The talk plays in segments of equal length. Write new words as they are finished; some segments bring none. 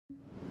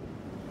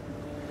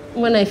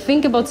When I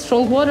think about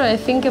strong water, I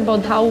think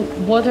about how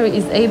water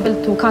is able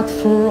to cut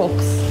through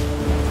rocks.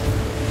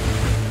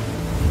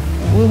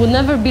 We would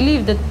never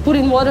believe that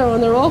putting water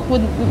on a rock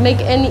would make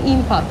any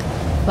impact.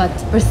 But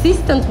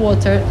persistent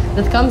water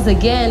that comes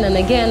again and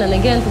again and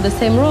again to the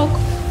same rock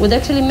would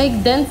actually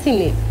make dents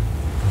in it.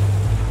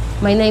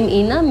 My name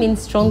Ina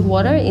means strong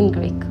water in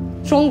Greek.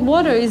 Strong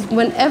water is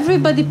when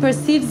everybody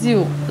perceives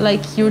you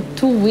like you're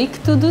too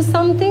weak to do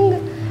something,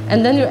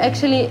 and then you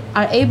actually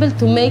are able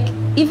to make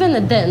even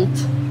a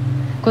dent.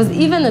 Because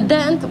even a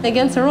dent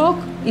against a rock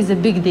is a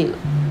big deal.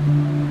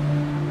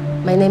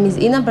 My name is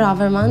Ina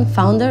BRAVERMAN,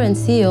 founder and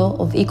CEO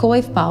of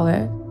EcoWave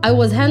Power. I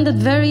was handed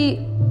very,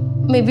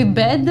 maybe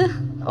bad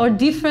or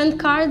different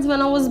cards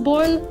when I was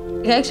born.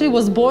 I actually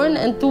was born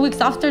and 2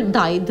 weeks after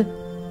died.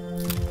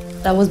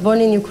 I was born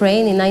in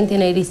Ukraine in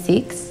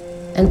 1986.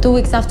 And 2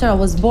 weeks after I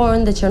was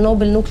born, the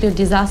Chernobyl nuclear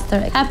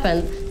disaster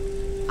happened.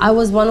 I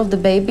was one of the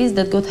babies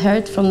that got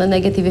hurt from the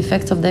negative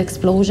effects of the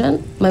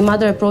explosion. My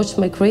mother approached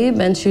my crib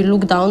and she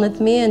looked down at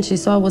me and she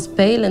saw I was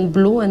pale and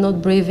blue and not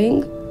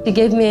breathing. She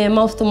gave me a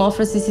mouth-to-mouth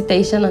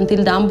resuscitation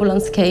until the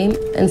ambulance came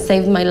and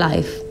saved my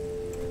life.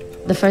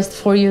 The first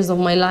 4 years of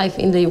my life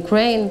in the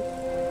Ukraine,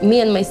 me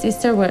and my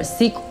sister were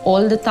sick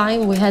all the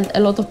time. We had a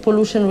lot of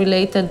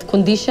pollution-related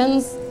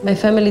conditions. My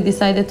family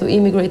decided to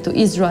immigrate to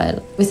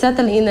Israel. We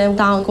settled in a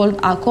town called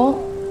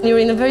Akko. You're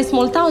in a very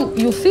small town,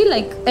 you feel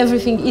like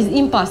everything is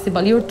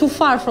impossible. You're too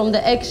far from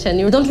the action.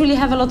 You don't really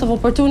have a lot of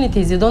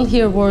opportunities. You don't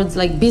hear words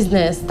like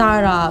business,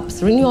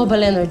 startups,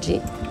 renewable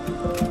energy.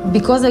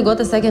 Because I got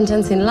a second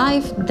chance in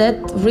life, that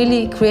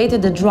really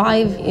created a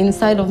drive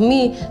inside of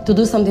me to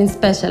do something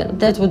special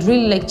that would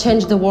really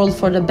change the world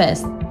for the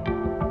best.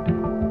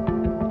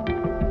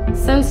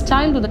 Since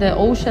childhood, the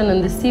ocean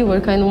and the sea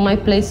were kind of my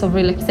place of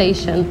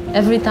relaxation.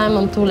 Every time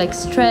I'm too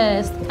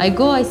stressed,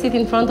 I sit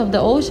in front of the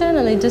ocean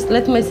and I just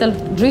let myself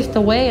drift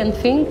away and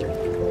think.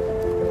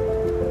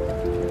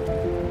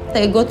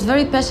 I got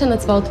very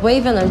passionate about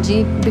wave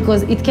energy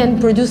because it can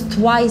produce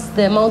twice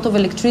the amount of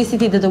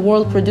electricity that the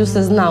world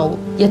produces now.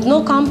 Yet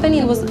no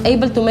company was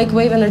able to make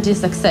wave energy a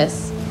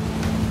success.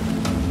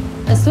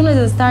 As soon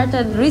as I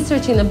started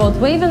researching about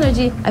wave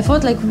energy, I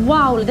thought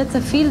wow, that's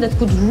a field that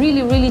could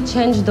really, really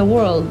change the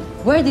world.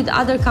 Where did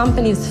other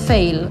companies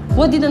fail?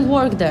 What didn't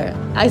work there?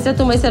 I said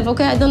to myself,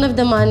 okay, I don't have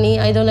the money,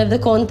 I don't have the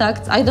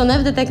contacts, I don't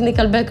have the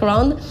technical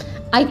background,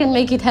 I can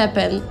make it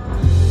happen.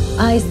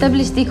 I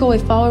established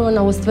EcoWave Power when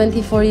I was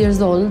 24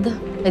 years old.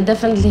 I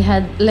definitely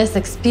had less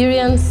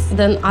experience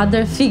than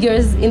other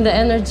figures in the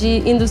energy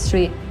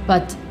industry,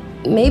 but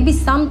maybe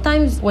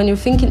sometimes when you're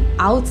thinking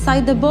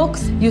outside the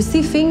box, you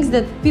see things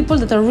that people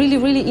that are really,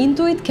 really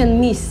into it can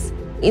miss.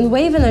 In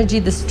wave energy,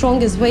 the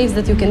strongest waves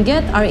that you can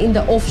get are in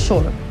the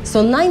offshore.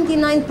 So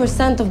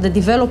 99% of the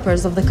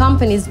developers of the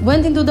companies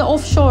went into the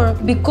offshore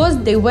because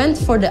they went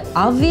for the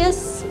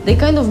obvious. They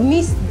kind of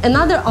missed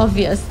another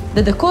obvious,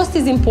 that the cost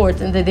is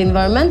important, that the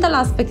environmental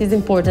aspect is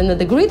important, that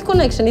the grid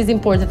connection is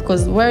important,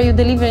 because where are you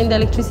delivering the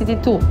electricity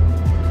to?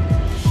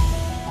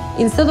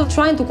 Instead of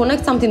trying to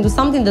connect something to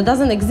something that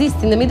doesn't exist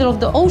in the middle of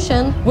the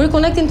ocean, we're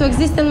connecting to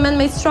existing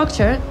man-made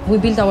structure. We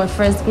built our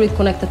first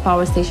grid-connected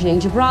power station in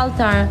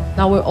Gibraltar.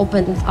 Now we're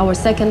opening our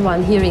second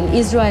one here in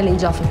Israel, in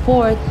Jaffa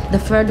Port. The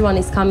third one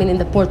is coming in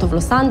the port of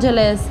Los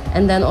Angeles,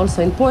 and then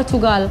also in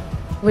Portugal.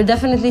 We're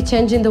definitely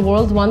changing the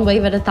world one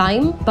wave at a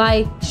time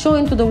by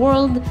showing to the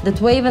world that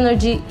wave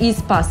energy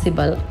is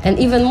possible. And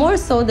even more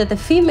so that a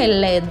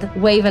female-led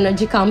wave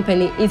energy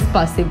company is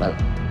possible.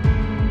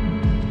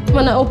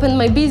 When I opened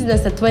my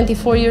business at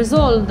 24 years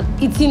old,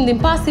 it seemed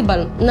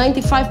impossible.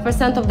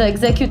 95% of the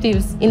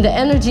executives in the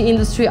energy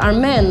industry are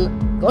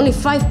men. Only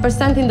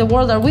 5% in the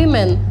world are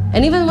women.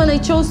 And even when I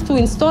chose to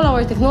install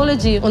our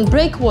technology on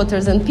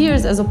breakwaters and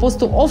piers as opposed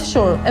to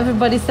offshore,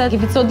 everybody said,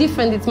 if it's so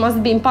different, it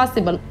must be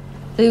impossible.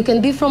 So you can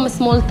be from a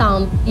small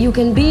town, you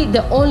can be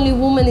the only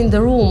woman in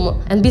the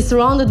room and be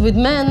surrounded with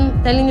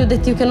men telling you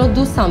that you cannot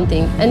do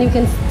something, and you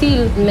can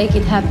still make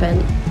it happen.